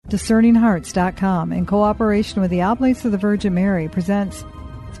DiscerningHearts.com, in cooperation with the Oblates of the Virgin Mary, presents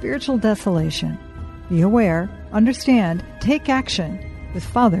Spiritual Desolation. Be aware, understand, take action with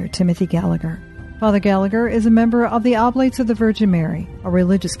Father Timothy Gallagher. Father Gallagher is a member of the Oblates of the Virgin Mary, a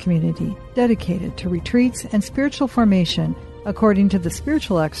religious community dedicated to retreats and spiritual formation according to the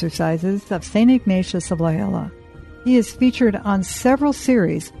spiritual exercises of St. Ignatius of Loyola. He is featured on several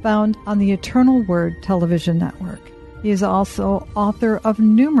series found on the Eternal Word television network. He is also author of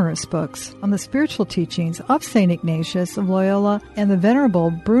numerous books on the spiritual teachings of St. Ignatius of Loyola and the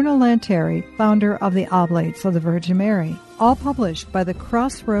Venerable Bruno Lanteri, founder of the Oblates of the Virgin Mary, all published by the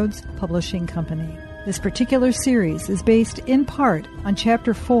Crossroads Publishing Company. This particular series is based in part on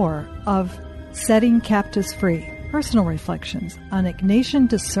Chapter 4 of Setting Captives Free, Personal Reflections on Ignatian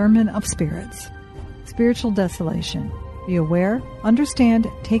Discernment of Spirits. Spiritual Desolation. Be aware, understand,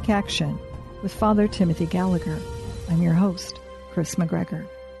 take action with Father Timothy Gallagher. I'm your host, Chris McGregor.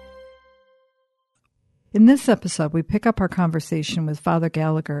 In this episode, we pick up our conversation with Father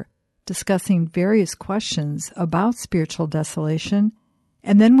Gallagher, discussing various questions about spiritual desolation,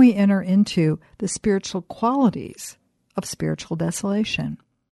 and then we enter into the spiritual qualities of spiritual desolation.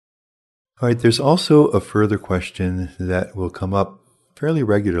 All right, there's also a further question that will come up fairly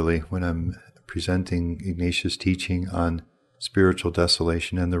regularly when I'm presenting Ignatius' teaching on spiritual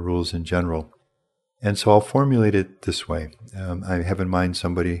desolation and the rules in general. And so I'll formulate it this way. I have in mind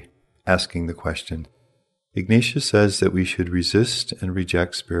somebody asking the question. Ignatius says that we should resist and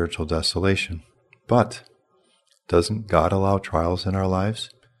reject spiritual desolation. But doesn't God allow trials in our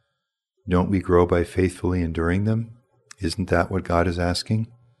lives? Don't we grow by faithfully enduring them? Isn't that what God is asking?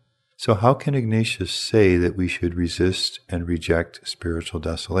 So how can Ignatius say that we should resist and reject spiritual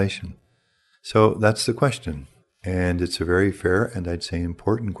desolation? So that's the question. And it's a very fair and I'd say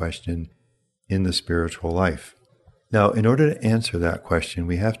important question in the spiritual life. Now, in order to answer that question,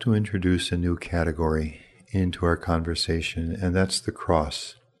 we have to introduce a new category into our conversation, and that's the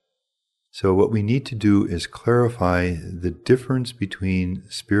cross. So what we need to do is clarify the difference between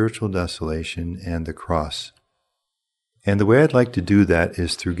spiritual desolation and the cross. And the way I'd like to do that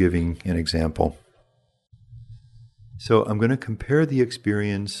is through giving an example. So I'm going to compare the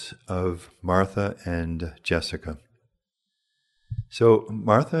experience of Martha and Jessica. So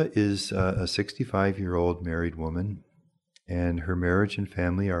Martha is a 65-year-old married woman, and her marriage and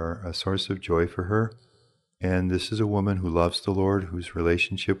family are a source of joy for her. And this is a woman who loves the Lord, whose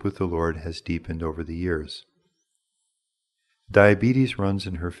relationship with the Lord has deepened over the years. Diabetes runs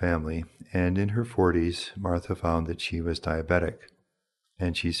in her family, and in her 40s, Martha found that she was diabetic.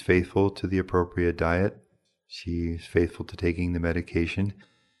 And she's faithful to the appropriate diet. She's faithful to taking the medication.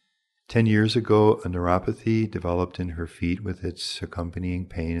 10 years ago, a neuropathy developed in her feet with its accompanying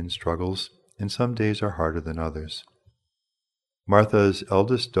pain and struggles, and some days are harder than others. Martha's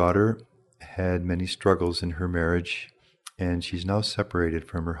eldest daughter had many struggles in her marriage, and she's now separated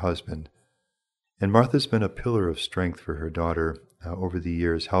from her husband. And Martha's been a pillar of strength for her daughter over the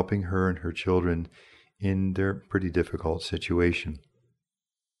years, helping her and her children in their pretty difficult situation.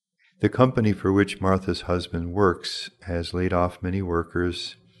 The company for which Martha's husband works has laid off many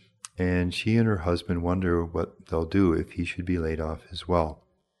workers, and she and her husband wonder what they'll do if he should be laid off as well.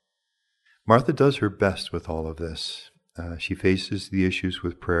 Martha does her best with all of this. She faces the issues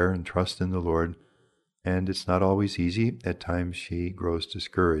with prayer and trust in the Lord, and it's not always easy. At times she grows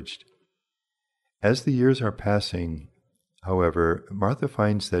discouraged. As the years are passing, however, Martha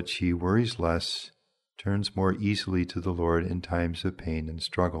finds that she worries less, turns more easily to the Lord in times of pain and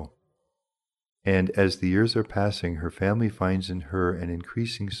struggle. And as the years are passing, her family finds in her an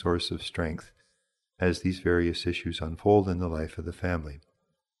increasing source of strength as these various issues unfold in the life of the family.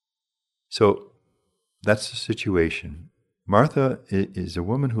 So that's the situation. Martha is a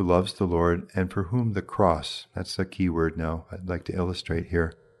woman who loves the Lord and for whom the cross, that's the key word now I'd like to illustrate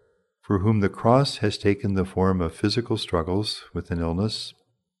here, for whom the cross has taken the form of physical struggles with an illness,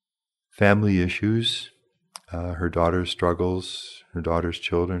 family issues, her daughter's struggles, her daughter's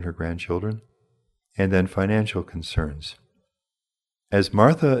children, her grandchildren, and then financial concerns. As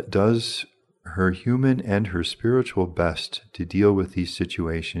Martha does her human and her spiritual best to deal with these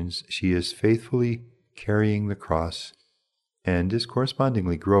situations, she is faithfully carrying the cross and is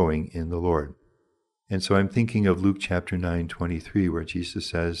correspondingly growing in the Lord. And so I'm thinking of Luke chapter 9:23, where Jesus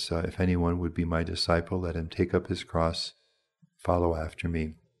says, if anyone would be my disciple, let him take up his cross, follow after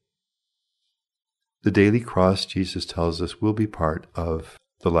me. The daily cross, Jesus tells us, will be part of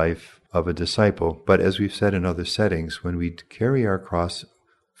the life of a disciple. But as we've said in other settings, when we carry our cross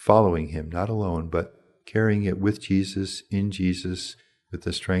following him, not alone, but carrying it with Jesus, in Jesus, with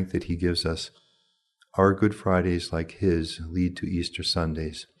the strength that he gives us, our Good Fridays like his lead to Easter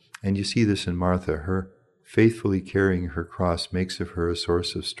Sundays. And you see this in Martha. Her faithfully carrying her cross makes of her a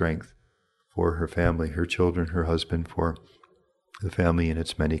source of strength for her family, her children, her husband, for the family and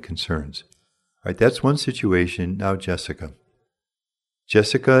its many concerns. All right, that's one situation. Now Jessica.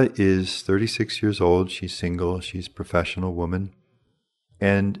 Jessica is 36 years old. She's single. She's a professional woman.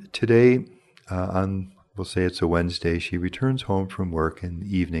 And today, we'll say it's a Wednesday, she returns home from work in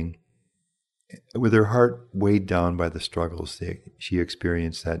the evening with her heart weighed down by the struggles that she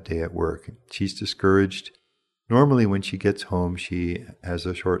experienced that day at work. She's discouraged. Normally when she gets home, she has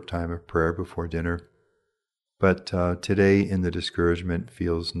a short time of prayer before dinner. But today, in the discouragement,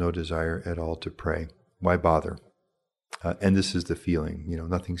 feels no desire at all to pray. Why bother? And this is the feeling,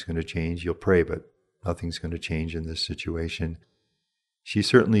 nothing's going to change. You'll pray, but nothing's going to change in this situation. She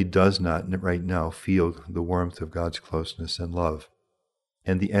certainly does not right now feel the warmth of God's closeness and love.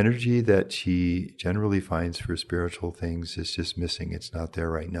 And the energy that she generally finds for spiritual things is just missing. It's not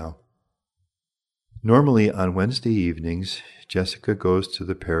there right now. Normally on Wednesday evenings, Jessica goes to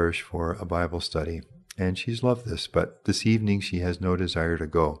the parish for a Bible study. And she's loved this, but this evening she has no desire to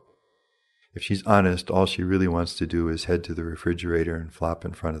go. If she's honest, all she really wants to do is head to the refrigerator and flop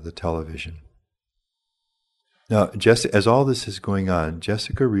in front of the television. Now, as all this is going on,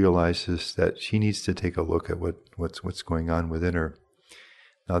 Jessica realizes that she needs to take a look at what's going on within her.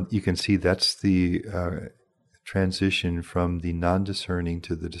 Now, you can see that's the transition from the non-discerning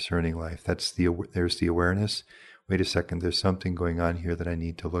to the discerning life. There's the awareness. Wait a second, there's something going on here that I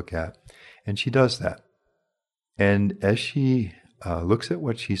need to look at. And she does that. And as she looks at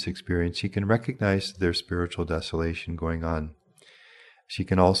what she's experienced, she can recognize there's spiritual desolation going on. She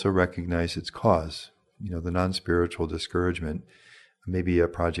can also recognize its cause. The non-spiritual discouragement, maybe a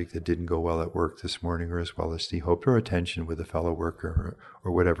project that didn't go well at work this morning or as well as she hoped, or a tension with a fellow worker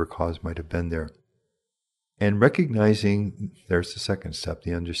or whatever cause might have been there. And recognizing, there's the second step,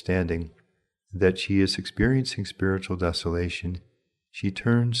 the understanding that she is experiencing spiritual desolation, she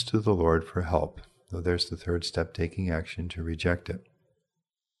turns to the Lord for help. So there's the third step, taking action to reject it.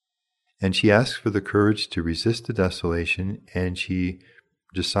 And she asks for the courage to resist the desolation, and she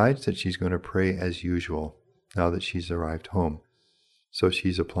decides that she's going to pray as usual now that she's arrived home. So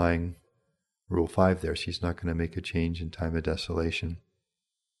she's applying Rule 5 there. She's not going to make a change in time of desolation.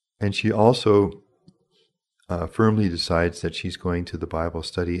 And she also firmly decides that she's going to the Bible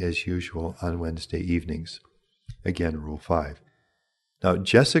study as usual on Wednesday evenings. Again, Rule 5. Now,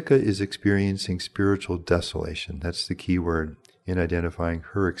 Jessica is experiencing spiritual desolation. That's the key word in identifying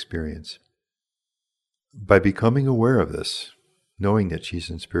her experience. By becoming aware of this, knowing that she's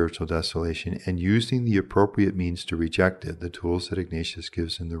in spiritual desolation, and using the appropriate means to reject it, the tools that Ignatius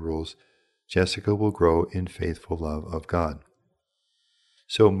gives in the rules, Jessica will grow in faithful love of God.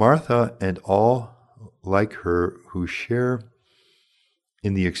 So Martha and all like her who share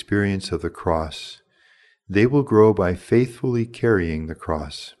in the experience of the cross, they will grow by faithfully carrying the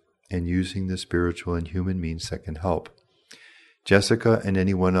cross and using the spiritual and human means that can help. Jessica and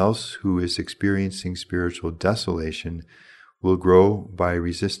anyone else who is experiencing spiritual desolation will grow by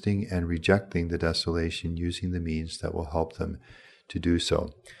resisting and rejecting the desolation, using the means that will help them to do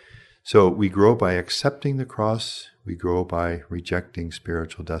so. So we grow by accepting the cross, we grow by rejecting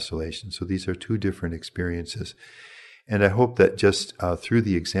spiritual desolation. So these are two different experiences. And I hope that just through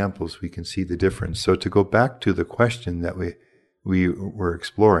the examples we can see the difference. So to go back to the question that we were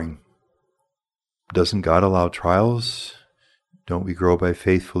exploring, doesn't God allow trials? Don't we grow by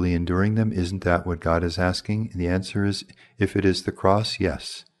faithfully enduring them? Isn't that what God is asking? And the answer is, if it is the cross,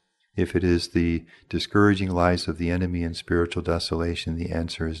 yes. If it is the discouraging lies of the enemy and spiritual desolation, the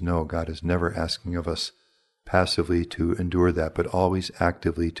answer is no. God is never asking of us passively to endure that, but always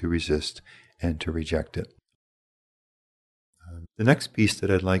actively to resist and to reject it. The next piece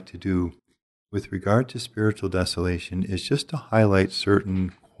that I'd like to do with regard to spiritual desolation is just to highlight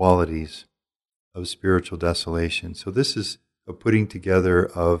certain qualities of spiritual desolation. So this is a putting together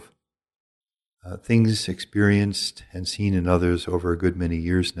of things experienced and seen in others over a good many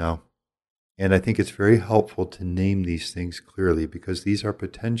years now. And I think it's very helpful to name these things clearly, because these are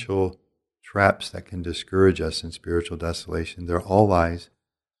potential traps that can discourage us in spiritual desolation. They're all lies,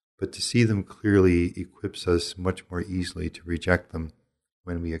 but to see them clearly equips us much more easily to reject them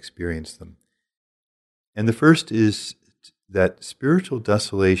when we experience them. And the first is that spiritual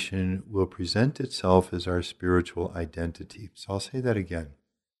desolation will present itself as our spiritual identity. So I'll say that again.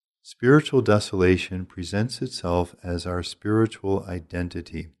 Spiritual desolation presents itself as our spiritual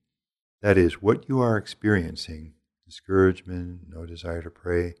identity. That is, what you are experiencing, discouragement, no desire to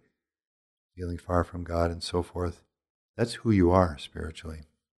pray, feeling far from God, and so forth, that's who you are spiritually.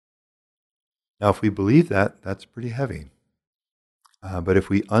 Now, if we believe that, that's pretty heavy. But if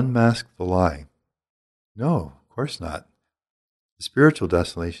we unmask the lie, no, of course not. The spiritual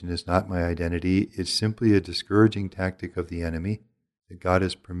desolation is not my identity. It's simply a discouraging tactic of the enemy that God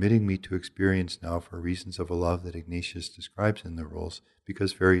is permitting me to experience now for reasons of a love that Ignatius describes in the rules,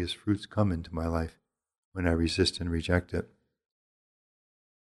 because various fruits come into my life when I resist and reject it.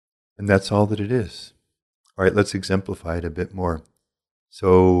 And that's all that it is. All right, let's exemplify it a bit more.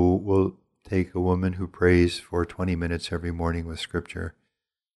 So we'll take a woman who prays for 20 minutes every morning with Scripture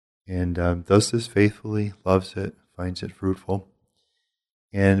and does this faithfully, loves it, finds it fruitful.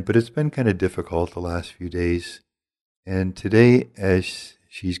 But it's been kind of difficult the last few days. And today, as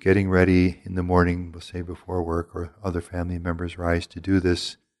she's getting ready in the morning, we'll say before work or other family members rise to do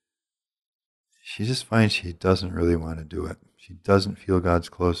this, she just finds she doesn't really want to do it. She doesn't feel God's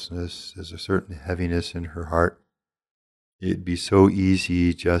closeness. There's a certain heaviness in her heart. It'd be so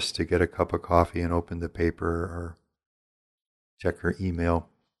easy just to get a cup of coffee and open the paper or check her email.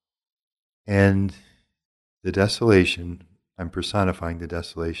 And the desolation, I'm personifying the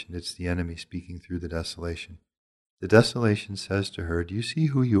desolation. It's the enemy speaking through the desolation. The desolation says to her, do you see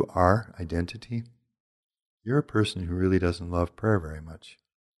who you are, identity? You're a person who really doesn't love prayer very much.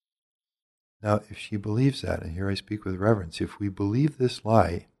 Now, if she believes that, and here I speak with reverence, if we believe this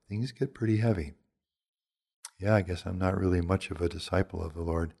lie, things get pretty heavy. Yeah, I guess I'm not really much of a disciple of the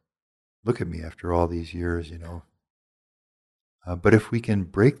Lord. Look at me after all these years, But if we can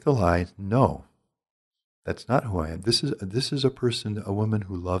break the lie, no, that's not who I am. This is a person, a woman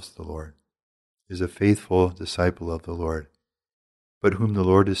who loves the Lord, is a faithful disciple of the Lord, but whom the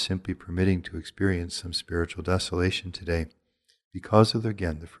Lord is simply permitting to experience some spiritual desolation today because of,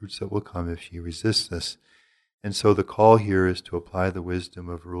 again, the fruits that will come if she resists this. And so the call here is to apply the wisdom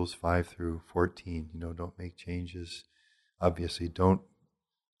of rules 5 through 14. Don't make changes. Obviously, don't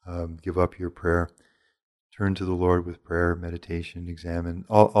give up your prayer. Turn to the Lord with prayer, meditation, examine,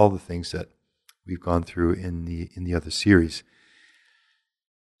 all the things that we've gone through in the other series.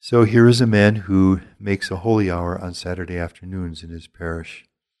 So here is a man who makes a holy hour on Saturday afternoons in his parish,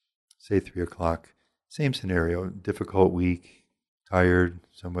 say 3 o'clock. Same scenario, difficult week, tired,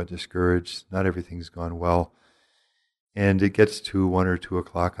 somewhat discouraged, not everything's gone well. And it gets to 1 or 2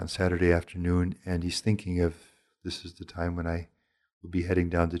 o'clock on Saturday afternoon, and he's thinking of, this is the time when I will be heading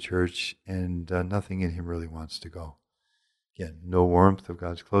down to church, and nothing in him really wants to go. Again, no warmth of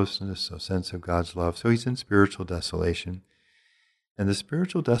God's closeness, no sense of God's love. So he's in spiritual desolation. And the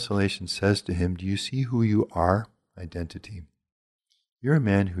spiritual desolation says to him, do you see who you are? Identity. You're a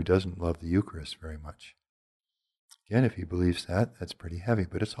man who doesn't love the Eucharist very much. Again, if he believes that, that's pretty heavy,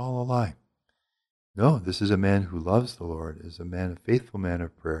 but it's all a lie. No, this is a man who loves the Lord, is a faithful man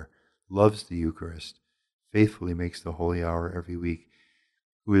of prayer, loves the Eucharist, faithfully makes the holy hour every week,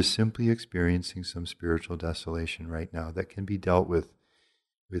 who is simply experiencing some spiritual desolation right now that can be dealt with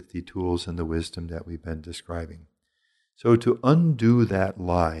the tools and the wisdom that we've been describing. So to undo that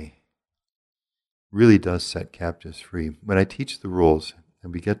lie really does set captives free. When I teach the rules,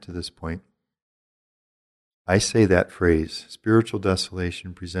 and we get to this point, I say that phrase, spiritual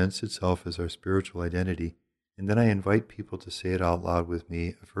desolation presents itself as our spiritual identity, and then I invite people to say it out loud with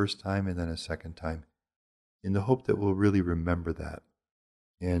me a first time and then a second time, in the hope that we'll really remember that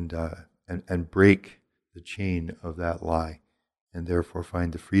and break the chain of that lie, and therefore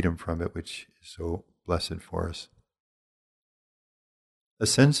find the freedom from it, which is so blessed for us. A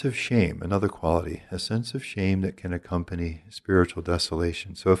sense of shame, another quality, a sense of shame that can accompany spiritual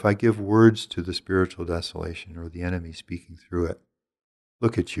desolation. So if I give words to the spiritual desolation or the enemy speaking through it,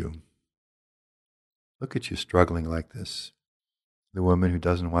 look at you. Look at you struggling like this. The woman who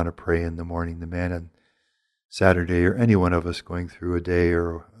doesn't want to pray in the morning, the man on Saturday, or any one of us going through a day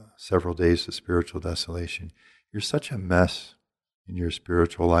or several days of spiritual desolation. You're such a mess in your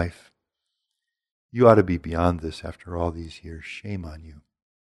spiritual life. You ought to be beyond this after all these years. Shame on you.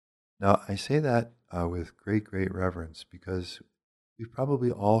 Now, I say that with great, great reverence because we've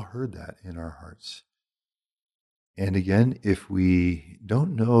probably all heard that in our hearts. And again, if we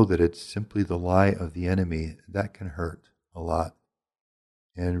don't know that it's simply the lie of the enemy, that can hurt a lot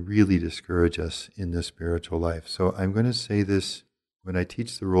and really discourage us in the spiritual life. So I'm going to say this, when I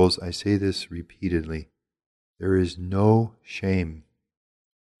teach the rules, I say this repeatedly. There is no shame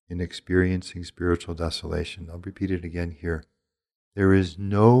in experiencing spiritual desolation. I'll repeat it again here. There is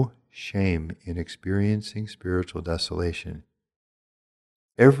no shame in experiencing spiritual desolation.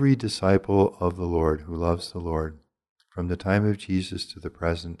 Every disciple of the Lord who loves the Lord, from the time of Jesus to the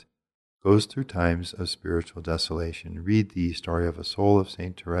present, goes through times of spiritual desolation. Read the story of a soul of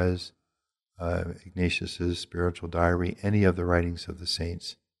St. Therese, Ignatius's spiritual diary, any of the writings of the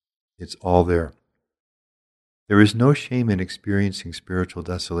saints. It's all there. There is no shame in experiencing spiritual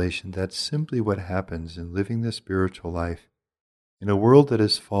desolation. That's simply what happens in living the spiritual life in a world that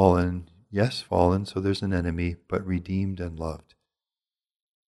is fallen. Yes, fallen, so there's an enemy, but redeemed and loved.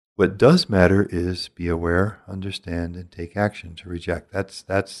 What does matter is be aware, understand, and take action to reject. That's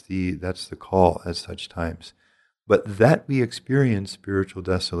the call at such times. But that we experience spiritual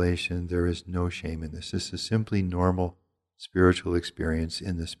desolation, there is no shame in this. This is simply normal spiritual experience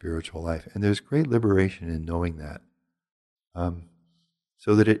in the spiritual life. And there's great liberation in knowing that.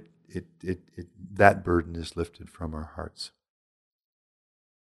 So that that burden is lifted from our hearts.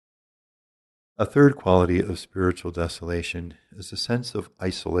 A third quality of spiritual desolation is a sense of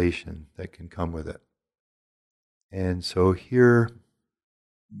isolation that can come with it. And so here,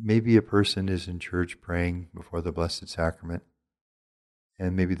 maybe a person is in church praying before the Blessed Sacrament,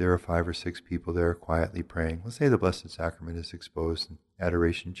 and maybe there are 5 or 6 people there quietly praying. Let's say the Blessed Sacrament is exposed in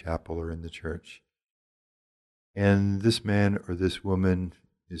Adoration Chapel or in the church. And this man or this woman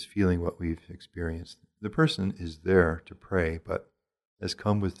is feeling what we've experienced. The person is there to pray, but has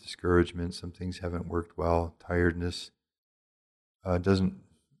come with discouragement. Some things haven't worked well, tiredness, doesn't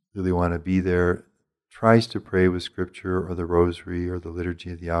really want to be there, tries to pray with Scripture or the Rosary or the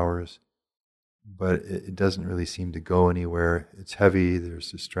Liturgy of the Hours, but it doesn't really seem to go anywhere. It's heavy,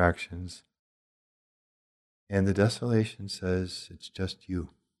 there's distractions. And the desolation says, it's just you.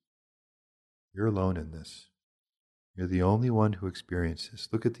 You're alone in this. You're the only one who experienced this.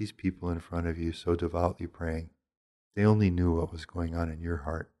 Look at these people in front of you so devoutly praying. They only knew what was going on in your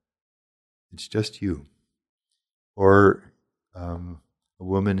heart. It's just you. Or a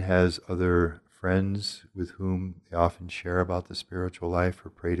woman has other friends with whom they often share about the spiritual life or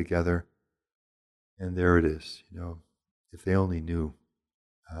pray together. And there it is, if they only knew.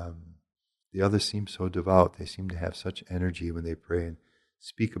 The others seem so devout. They seem to have such energy when they pray and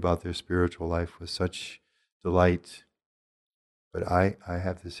speak about their spiritual life with such delight. But I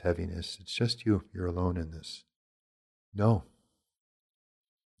have this heaviness. It's just you. You're alone in this. No.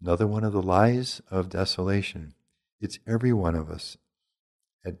 Another one of the lies of desolation. It's every one of us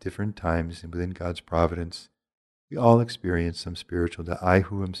at different times and within God's providence. We all experience some spiritual death. I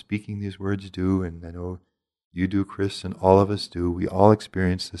who am speaking these words do, and I know you do, Chris, and all of us do. We all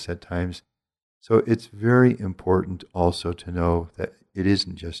experience this at times. So it's very important also to know that it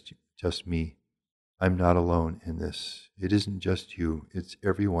isn't just me. I'm not alone in this. It isn't just you. It's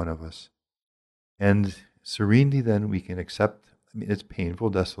every one of us. And serenely then we can accept, it's painful.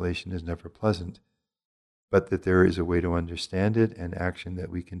 Desolation is never pleasant. But that there is a way to understand it and action that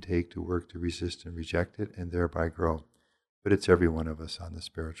we can take to work to resist and reject it and thereby grow. But it's every one of us on the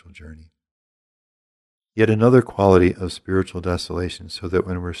spiritual journey. Yet another quality of spiritual desolation, so that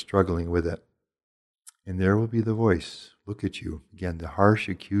when we're struggling with it, and there will be the voice, look at you. Again, the harsh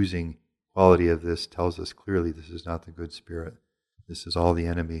accusing quality of this tells us clearly this is not the good spirit. This is all the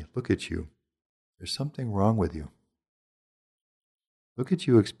enemy. Look at you. There's something wrong with you. Look at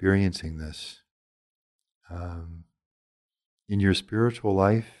you experiencing this. In your spiritual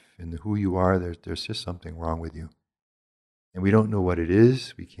life, in who you are, there's just something wrong with you. And we don't know what it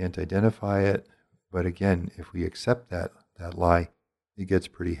is, we can't identify it, but again, if we accept that lie, it gets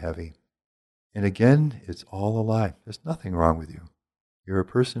pretty heavy. And again, it's all a lie. There's nothing wrong with you. You're a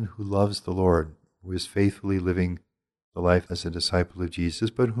person who loves the Lord, who is faithfully living the life as a disciple of Jesus,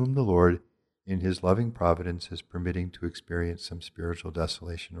 but whom the Lord, in His loving providence, is permitting to experience some spiritual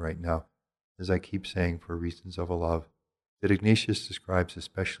desolation right now. As I keep saying, for reasons of a love that Ignatius describes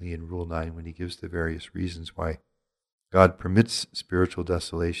especially in Rule 9 when he gives the various reasons why God permits spiritual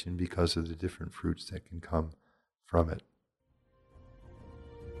desolation because of the different fruits that can come from it.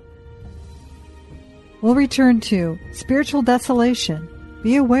 We'll return to Spiritual Desolation.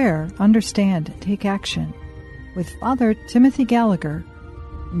 Be aware, understand, take action with Father Timothy Gallagher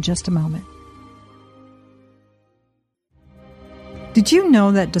in just a moment. Did you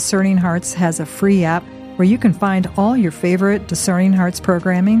know that Discerning Hearts has a free app where you can find all your favorite Discerning Hearts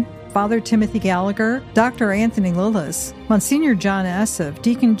programming? Father Timothy Gallagher, Dr. Anthony Lillis, Monsignor John Esseff,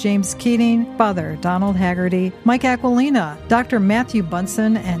 Deacon James Keating, Father Donald Haggerty, Mike Aquilina, Dr. Matthew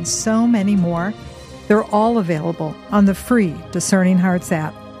Bunson, and so many more. They're all available on the free Discerning Hearts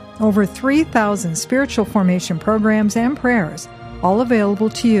app. Over 3,000 spiritual formation programs and prayers, all available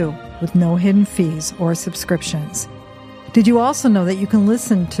to you with no hidden fees or subscriptions. Did you also know that you can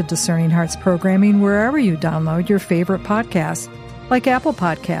listen to Discerning Hearts programming wherever you download your favorite podcasts, like Apple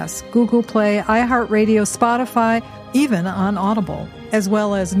Podcasts, Google Play, iHeartRadio, Spotify, even on Audible, as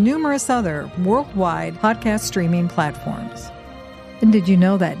well as numerous other worldwide podcast streaming platforms. And did you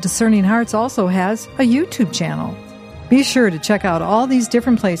know that Discerning Hearts also has a YouTube channel? Be sure to check out all these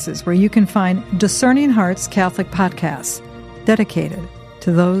different places where you can find Discerning Hearts Catholic podcasts dedicated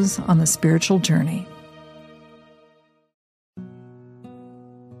to those on the spiritual journey.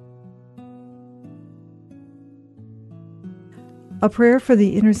 A prayer for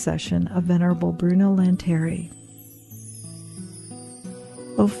the intercession of Venerable Bruno Lanteri.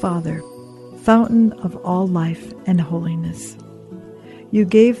 O Father, fountain of all life and holiness, you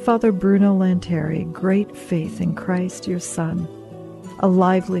gave Father Bruno Lanteri great faith in Christ your Son, a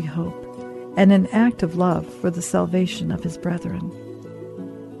lively hope, and an act of love for the salvation of his brethren.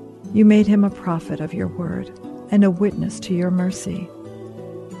 You made him a prophet of your word and a witness to your mercy.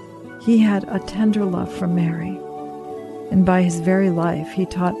 He had a tender love for Mary, and by his very life he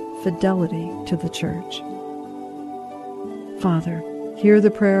taught fidelity to the Church. Father, hear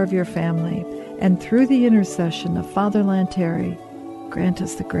the prayer of your family, and through the intercession of Father Lanteri, grant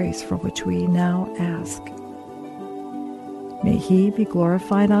us the grace for which we now ask. May he be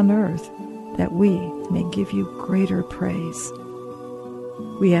glorified on earth, that we may give you greater praise.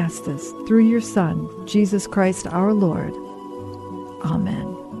 We ask this through your Son, Jesus Christ our Lord. Amen.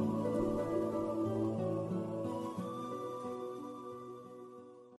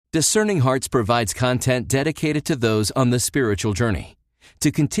 Discerning Hearts provides content dedicated to those on the spiritual journey.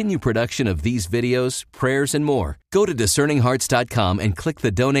 To continue production of these videos, prayers, and more, go to discerninghearts.com and click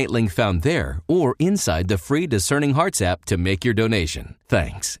the donate link found there or inside the free Discerning Hearts app to make your donation.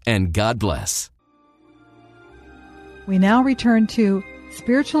 Thanks, and God bless. We now return to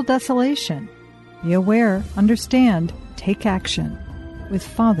Spiritual Desolation. Be aware, understand, take action with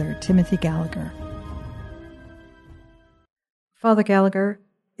Father Timothy Gallagher. Father Gallagher,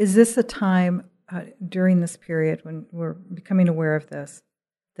 is this a time during this period when we're becoming aware of this,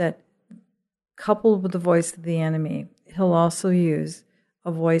 that coupled with the voice of the enemy, he'll also use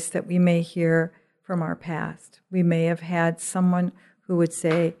a voice that we may hear from our past? We may have had someone who would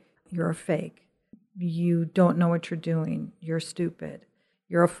say, you're a fake, you don't know what you're doing, you're stupid,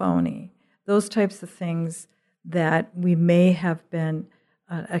 you're a phony. Those types of things that we may have been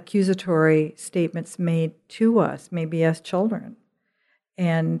accusatory statements made to us, maybe as children.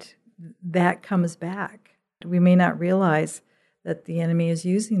 And that comes back. We may not realize that the enemy is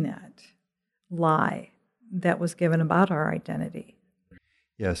using that lie that was given about our identity.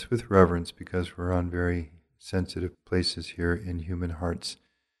 Yes, with reverence, because we're on very sensitive places here in human hearts.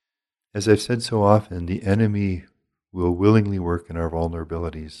 As I've said so often, the enemy will willingly work in our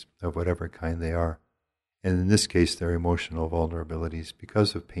vulnerabilities of whatever kind they are. And in this case, they're emotional vulnerabilities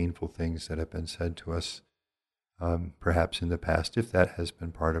because of painful things that have been said to us, perhaps in the past, if that has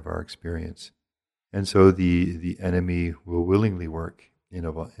been part of our experience. And so the enemy will willingly work in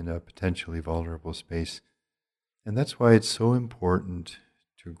a potentially vulnerable space. And that's why it's so important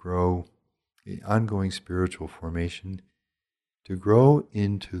to grow in ongoing spiritual formation, to grow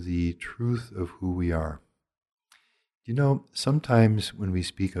into the truth of who we are. You know, sometimes when we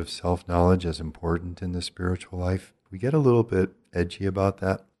speak of self-knowledge as important in the spiritual life, we get a little bit edgy about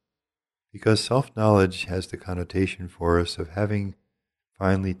that, because self-knowledge has the connotation for us of having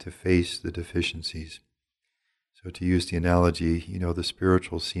finally to face the deficiencies. So to use the analogy, you know, the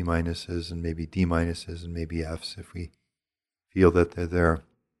spiritual C minuses and maybe D minuses and maybe Fs if we feel that they're there.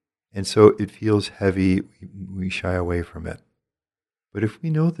 And so it feels heavy, we shy away from it. But if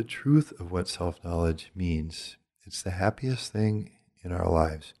we know the truth of what self-knowledge means, it's the happiest thing in our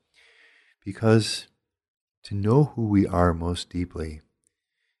lives. Because to know who we are most deeply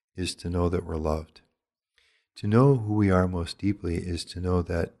is to know that we're loved. To know who we are most deeply is to know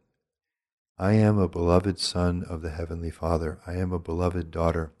that I am a beloved son of the Heavenly Father. I am a beloved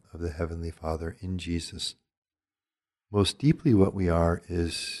daughter of the Heavenly Father in Jesus. Most deeply what we are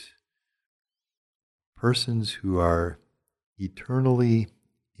is persons who are eternally,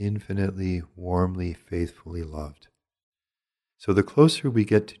 infinitely, warmly, faithfully loved. So the closer we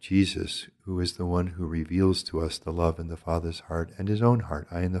get to Jesus, who is the one who reveals to us the love in the Father's heart and his own heart,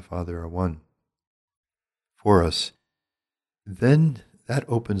 I and the Father are one, for us, then that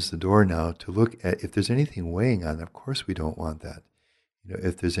opens the door now to look at if there's anything weighing on. Of course we don't want that. You know,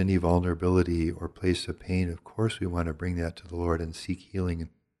 if there's any vulnerability or place of pain, of course we want to bring that to the Lord and seek healing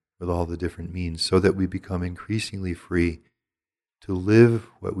with all the different means so that we become increasingly free to live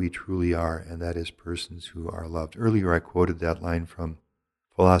what we truly are, and that is persons who are loved. Earlier I quoted that line from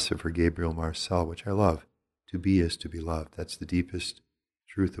philosopher Gabriel Marcel, which I love. To be is to be loved. That's the deepest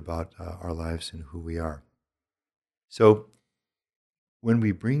truth about our lives and who we are. So when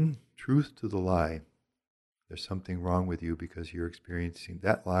we bring truth to the lie, there's something wrong with you because you're experiencing,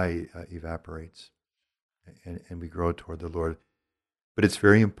 that lie evaporates and we grow toward the Lord. But it's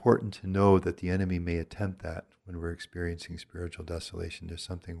very important to know that the enemy may attempt that when we're experiencing spiritual desolation. There's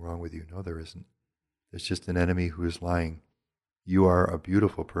something wrong with you. No, there isn't. There's just an enemy who is lying. You are a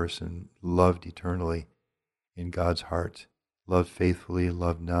beautiful person, loved eternally in God's heart, loved faithfully,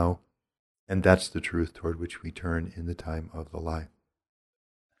 loved now. And that's the truth toward which we turn in the time of the lie.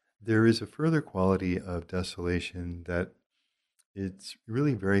 There is a further quality of desolation that it's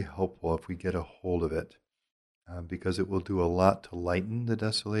really very helpful if we get a hold of it, because it will do a lot to lighten the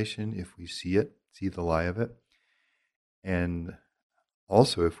desolation if we see it, see the lie of it. And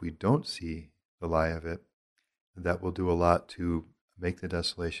also, if we don't see the lie of it, that will do a lot to make the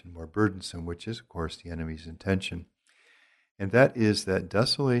desolation more burdensome, which is, of course, the enemy's intention. And that is that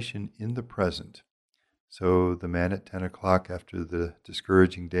desolation in the present. So the man at 10 o'clock after the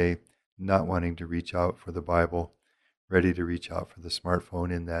discouraging day, not wanting to reach out for the Bible, ready to reach out for the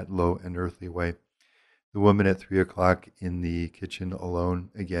smartphone in that low and earthly way. The woman at 3 o'clock in the kitchen alone,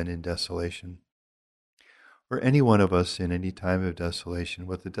 again in desolation. Or any one of us in any time of desolation,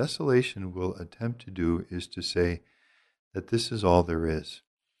 what the desolation will attempt to do is to say that this is all there is.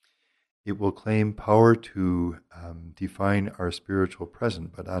 It will claim power to define our spiritual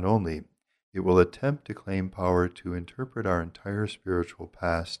present, but not only. It will attempt to claim power to interpret our entire spiritual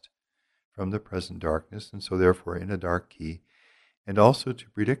past from the present darkness, and so therefore in a dark key, and also to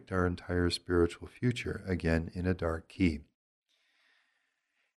predict our entire spiritual future, again in a dark key.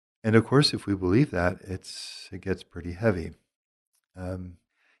 And of course, if we believe that, it gets pretty heavy.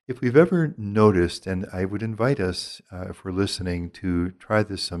 If we've ever noticed, and I would invite us, if we're listening, to try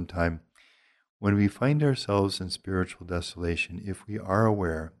this sometime, when we find ourselves in spiritual desolation, if we are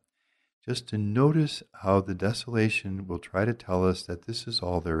aware, just to notice how the desolation will try to tell us that this is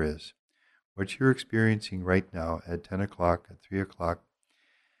all there is. What you're experiencing right now at 10 o'clock, at 3 o'clock,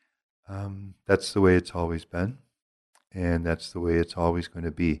 that's the way it's always been, and that's the way it's always going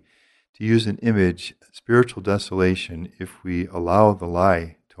to be. To use an image, spiritual desolation, if we allow the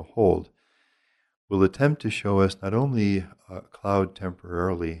lie to hold, will attempt to show us not only a cloud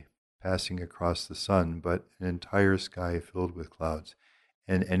temporarily passing across the sun, but an entire sky filled with clouds.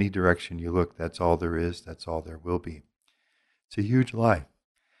 And any direction you look, that's all there is, that's all there will be. It's a huge lie.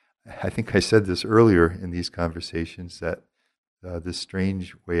 I think I said this earlier in these conversations, that this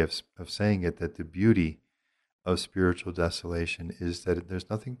strange way of saying it, that the beauty of spiritual desolation is that there's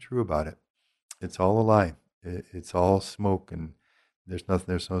nothing true about it. It's all a lie. It's all smoke, and there's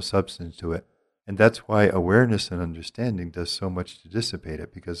no substance to it. And that's why awareness and understanding does so much to dissipate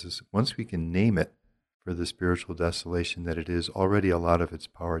it, because once we can name it for the spiritual desolation that it is, already a lot of its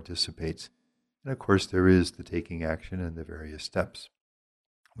power dissipates. And of course there is the taking action and the various steps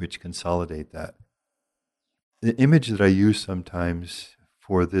which consolidate that. The image that I use sometimes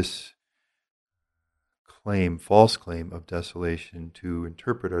for this false claim of desolation to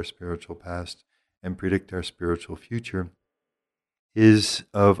interpret our spiritual past and predict our spiritual future, is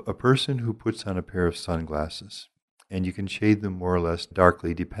of a person who puts on a pair of sunglasses. And you can shade them more or less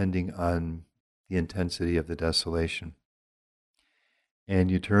darkly depending on the intensity of the desolation. And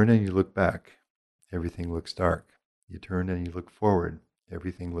you turn and you look back, everything looks dark. You turn and you look forward,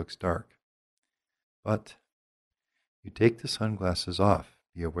 everything looks dark. But you take the sunglasses off,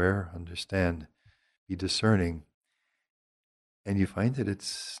 be aware, understand, be discerning, and you find that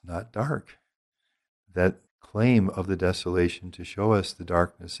it's not dark. That claim of the desolation to show us the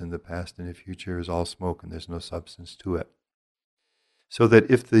darkness in the past and the future is all smoke, and there's no substance to it. So that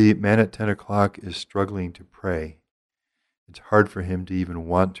if the man at 10 o'clock is struggling to pray, it's hard for him to even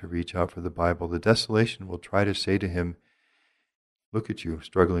want to reach out for the Bible. The desolation will try to say to him, look at you,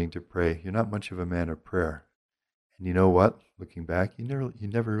 struggling to pray. You're not much of a man of prayer. And you know what? Looking back, you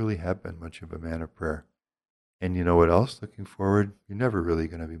never really have been much of a man of prayer. And you know what else? Looking forward, you're never really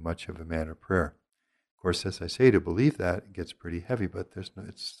going to be much of a man of prayer. Of course, as I say, to believe that, it gets pretty heavy, but there's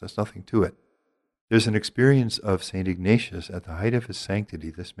nothing to it. There's an experience of St. Ignatius at the height of his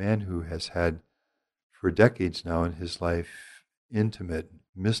sanctity, this man who has had for decades now in his life intimate,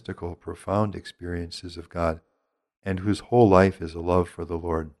 mystical, profound experiences of God, and whose whole life is a love for the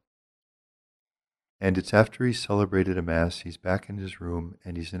Lord. And it's after he's celebrated a Mass, he's back in his room,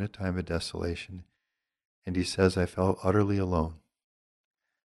 and he's in a time of desolation, and he says, I felt utterly alone,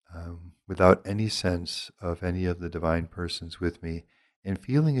 without any sense of any of the divine persons with me, and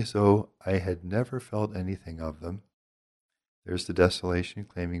feeling as though I had never felt anything of them. There's the desolation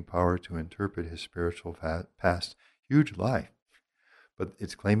claiming power to interpret his spiritual past. Huge lie. But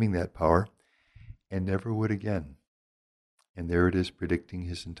it's claiming that power, and never would again. And there it is, predicting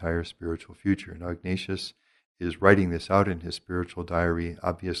his entire spiritual future. Now Ignatius is writing this out in his spiritual diary,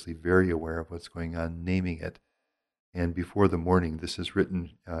 obviously very aware of what's going on, naming it. And before the morning, this is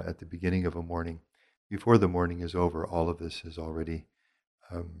written at the beginning of a morning, before the morning is over, all of this is already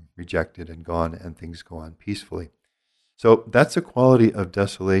rejected and gone, and things go on peacefully. So that's a quality of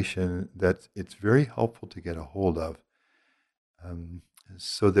desolation that it's very helpful to get a hold of,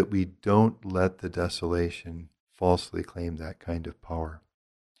 so that we don't let the desolation falsely claim that kind of power.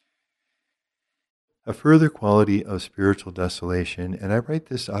 A further quality of spiritual desolation, and I write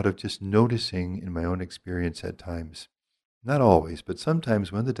this out of just noticing in my own experience at times, not always, but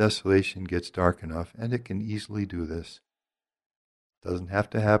sometimes when the desolation gets dark enough, and it can easily do this, doesn't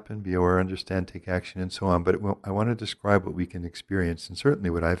have to happen, be aware, understand, take action, and so on, but I want to describe what we can experience, and certainly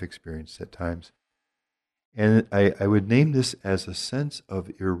what I've experienced at times. And I would name this as a sense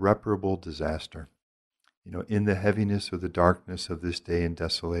of irreparable disaster, in the heaviness or the darkness of this day in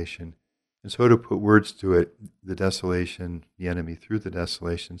desolation. And so to put words to it, the desolation, the enemy through the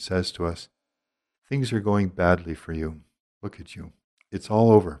desolation says to us, things are going badly for you. Look at you. It's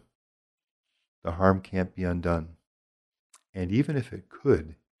all over. The harm can't be undone. And even if it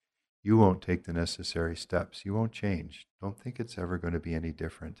could, you won't take the necessary steps. You won't change. Don't think it's ever going to be any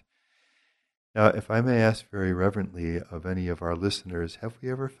different. Now, if I may ask very reverently of any of our listeners, have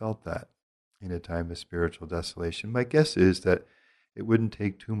we ever felt that in a time of spiritual desolation? My guess is that it wouldn't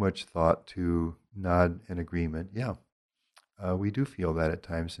take too much thought to nod in agreement. Yeah, we do feel that at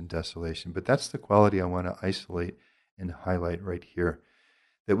times in desolation, but that's the quality I want to isolate and highlight right here,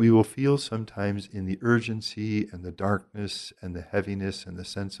 that we will feel sometimes in the urgency and the darkness and the heaviness and the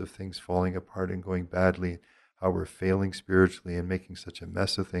sense of things falling apart and going badly, how we're failing spiritually and making such a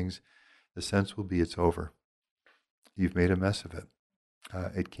mess of things. The sense will be it's over. You've made a mess of it.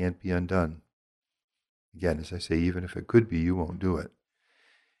 It can't be undone. Again, as I say, even if it could be, you won't do it.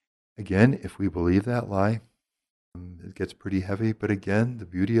 Again, if we believe that lie, it gets pretty heavy. But again, the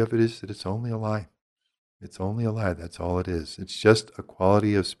beauty of it is that it's only a lie. It's only a lie. That's all it is. It's just a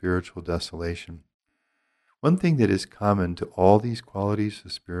quality of spiritual desolation. One thing that is common to all these qualities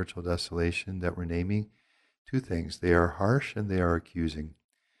of spiritual desolation that we're naming, two things. They are harsh and they are accusing.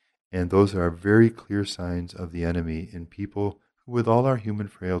 And those are very clear signs of the enemy in people who, with all our human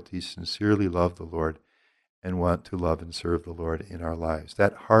frailties, sincerely love the Lord and want to love and serve the Lord in our lives.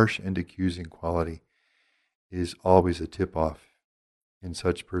 That harsh and accusing quality is always a tip-off in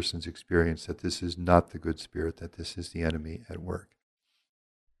such person's experience that this is not the good spirit, that this is the enemy at work.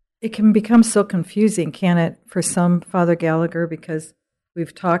 It can become so confusing, can it, for some, Father Gallagher, because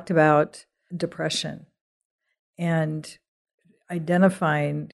we've talked about depression and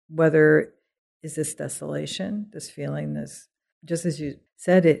identifying whether is this desolation, this feeling, this, just as you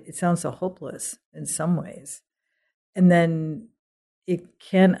said, it sounds so hopeless in some ways. And then it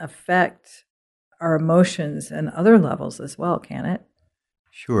can affect our emotions and other levels as well, can it?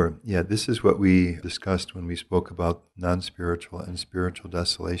 Sure. Yeah, this is what we discussed when we spoke about non-spiritual and spiritual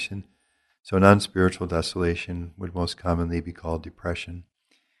desolation. So non-spiritual desolation would most commonly be called depression.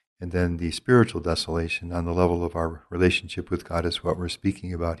 And then the spiritual desolation on the level of our relationship with God is what we're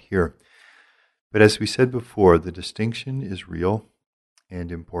speaking about here. But as we said before, the distinction is real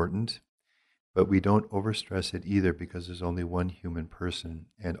and important, but we don't overstress it either because there's only one human person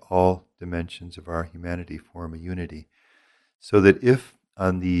and all dimensions of our humanity form a unity. So that if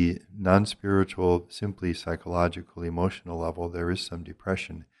on the non-spiritual, simply psychological, emotional level, there is some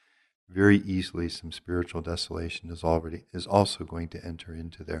depression, very easily some spiritual desolation is also going to enter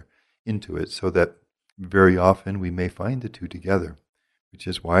into it, so that very often we may find the two together, which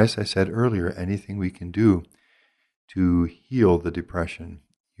is why, as I said earlier, anything we can do to heal the depression,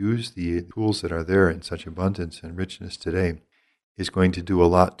 use the tools that are there in such abundance and richness today, is going to do a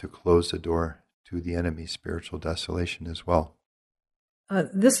lot to close the door to the enemy's spiritual desolation as well.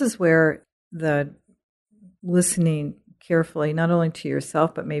 This is where the listening carefully, not only to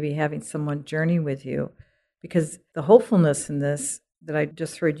yourself, but maybe having someone journey with you, because the hopefulness in this that I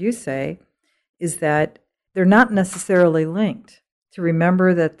just heard you say is that they're not necessarily linked. To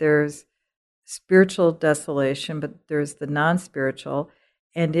remember that there's spiritual desolation, but there's the non-spiritual.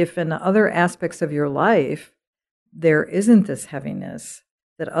 And if in other aspects of your life there isn't this heaviness,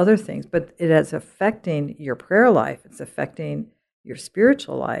 that other things, but it is affecting your prayer life, it's affecting your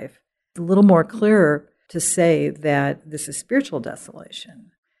spiritual life, it's a little more clear to say that this is spiritual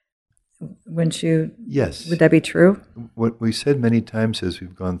desolation. Wouldn't you? Yes. Would that be true? What we said many times as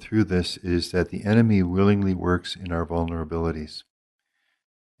we've gone through this is that the enemy willingly works in our vulnerabilities.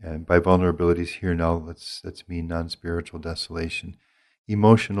 And by vulnerabilities here now, let's mean non-spiritual desolation,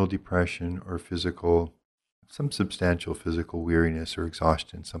 emotional depression, or some substantial physical weariness or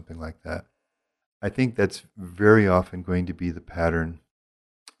exhaustion, something like that. I think that's very often going to be the pattern.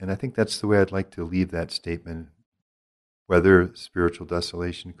 And I think that's the way I'd like to leave that statement Whether spiritual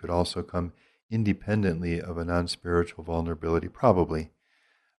desolation could also come independently of a non-spiritual vulnerability, probably.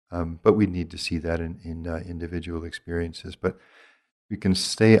 But we need to see that in individual experiences. But we can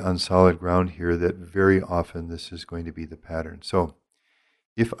stay on solid ground here that very often this is going to be the pattern. So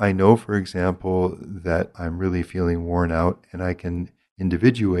if I know, for example, that I'm really feeling worn out and I can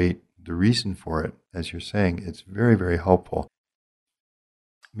individuate the reason for it, as you're saying, it's very, very helpful.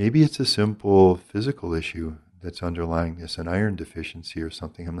 Maybe it's a simple physical issue that's underlying this, an iron deficiency or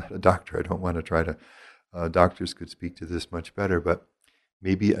something. I'm not a doctor. I don't want to try to, doctors could speak to this much better, but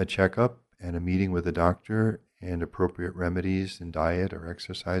maybe a checkup and a meeting with a doctor and appropriate remedies and diet or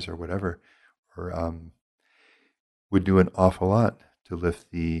exercise or whatever, or would do an awful lot to lift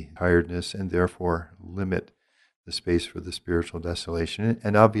the tiredness and therefore limit the space for the spiritual desolation.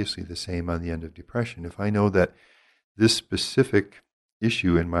 And obviously the same on the end of depression. If I know that this specific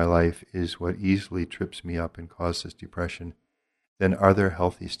issue in my life is what easily trips me up and causes depression, then are there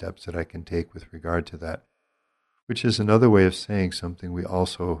healthy steps that I can take with regard to that? Which is another way of saying something we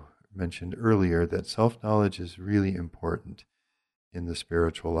also mentioned earlier, that self-knowledge is really important in the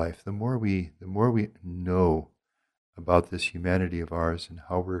spiritual life. The more we know about this humanity of ours and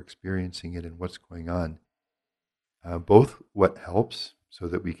how we're experiencing it and what's going on, both what helps so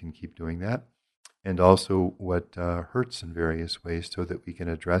that we can keep doing that, and also what hurts in various ways so that we can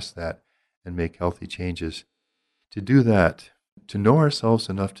address that and make healthy changes. To do that, to know ourselves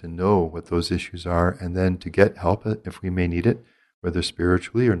enough to know what those issues are, and then to get help if we may need it, whether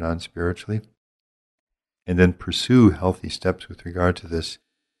spiritually or non-spiritually, and then pursue healthy steps with regard to this,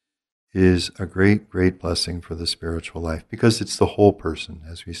 is a great, great blessing for the spiritual life, because it's the whole person,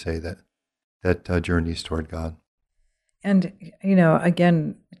 as we say, that journeys toward God. And,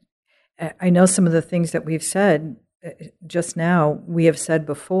 again, I know some of the things that we've said just now, we have said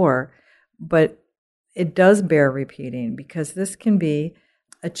before, but it does bear repeating, because this can be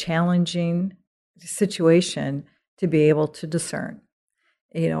a challenging situation to be able to discern.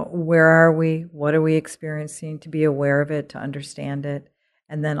 Where are we? What are we experiencing? To be aware of it, to understand it,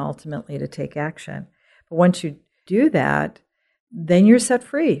 and then ultimately to take action. But once you do that, then you're set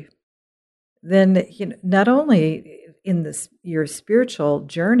free. Then not only in your spiritual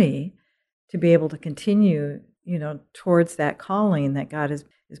journey to be able to continue, towards that calling that God is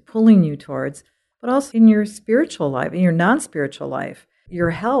pulling you towards, but also in your spiritual life, in your non-spiritual life, your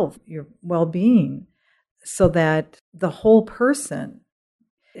health, your well-being, so that the whole person,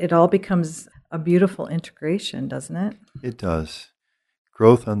 it all becomes a beautiful integration, doesn't it? It does.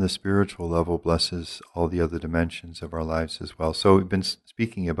 Growth on the spiritual level blesses all the other dimensions of our lives as well. So we've been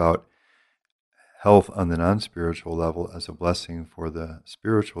speaking about health on the non-spiritual level as a blessing for the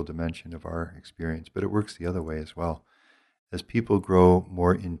spiritual dimension of our experience, but it works the other way as well. As people grow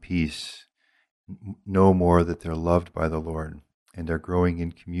more in peace, know more that they're loved by the Lord, and are growing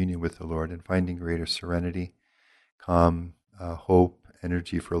in communion with the Lord and finding greater serenity, calm, hope,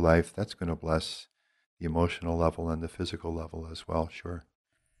 energy for life, that's going to bless the emotional level and the physical level as well, sure.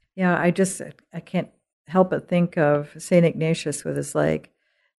 Yeah, I can't help but think of St. Ignatius with his leg.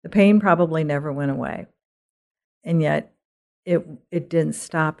 The pain probably never went away, and yet it didn't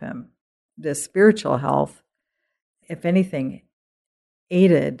stop him. The spiritual health, if anything,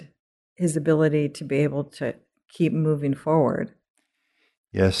 aided his ability to be able to keep moving forward.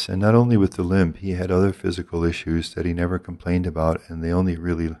 Yes, and not only with the limp, he had other physical issues that he never complained about, and they only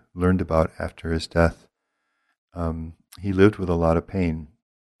really learned about after his death. He lived with a lot of pain,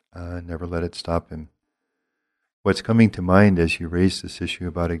 never let it stop him. What's coming to mind as you raise this issue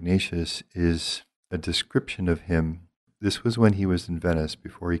about Ignatius is a description of him. This was when he was in Venice,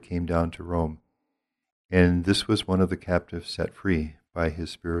 before he came down to Rome. And this was one of the captives set free by his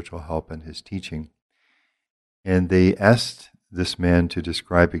spiritual help and his teaching. And they asked this man to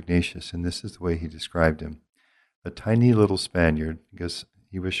describe Ignatius, and this is the way he described him. A tiny little Spaniard, because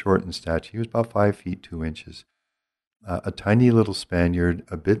he was short in stature. He was about 5 feet 2 inches. A tiny little Spaniard,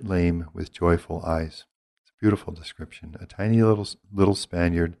 a bit lame, with joyful eyes. It's a beautiful description. A tiny little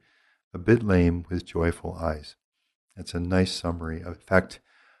Spaniard, a bit lame, with joyful eyes. That's a nice summary. In fact,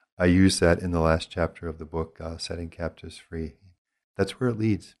 I use that in the last chapter of the book, Setting Captives Free. That's where it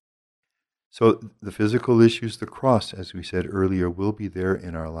leads. So the physical issues, the cross, as we said earlier, will be there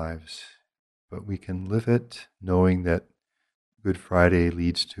in our lives. But we can live it knowing that Good Friday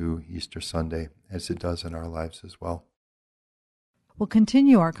leads to Easter Sunday, as it does in our lives as well. We'll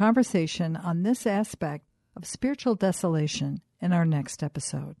continue our conversation on this aspect of spiritual desolation in our next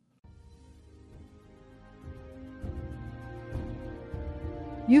episode.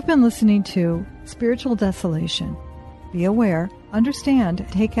 You've been listening to Spiritual Desolation. Be aware, understand,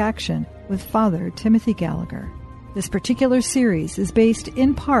 take action with Father Timothy Gallagher. This particular series is based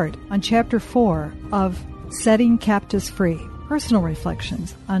in part on Chapter 4 of Setting Captives Free, Personal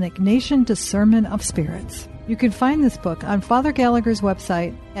Reflections on Ignatian Discernment of Spirits. You can find this book on Father Gallagher's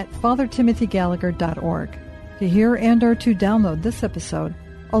website at fathertimothygallagher.org. To hear and or to download this episode,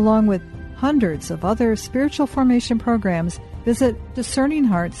 along with hundreds of other spiritual formation programs, visit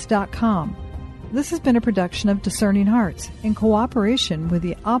discerninghearts.com. This has been a production of Discerning Hearts in cooperation with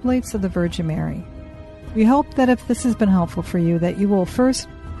the Oblates of the Virgin Mary. We hope that if this has been helpful for you, that you will first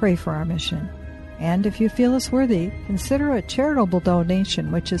pray for our mission. And if you feel us worthy, consider a charitable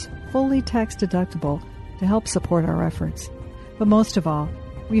donation, which is fully tax deductible, to help support our efforts. But most of all,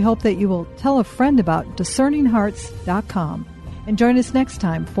 we hope that you will tell a friend about discerninghearts.com and join us next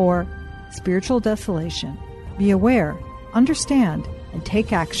time for Spiritual Desolation. Be aware, understand, and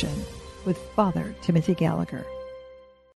take action with Father Timothy Gallagher.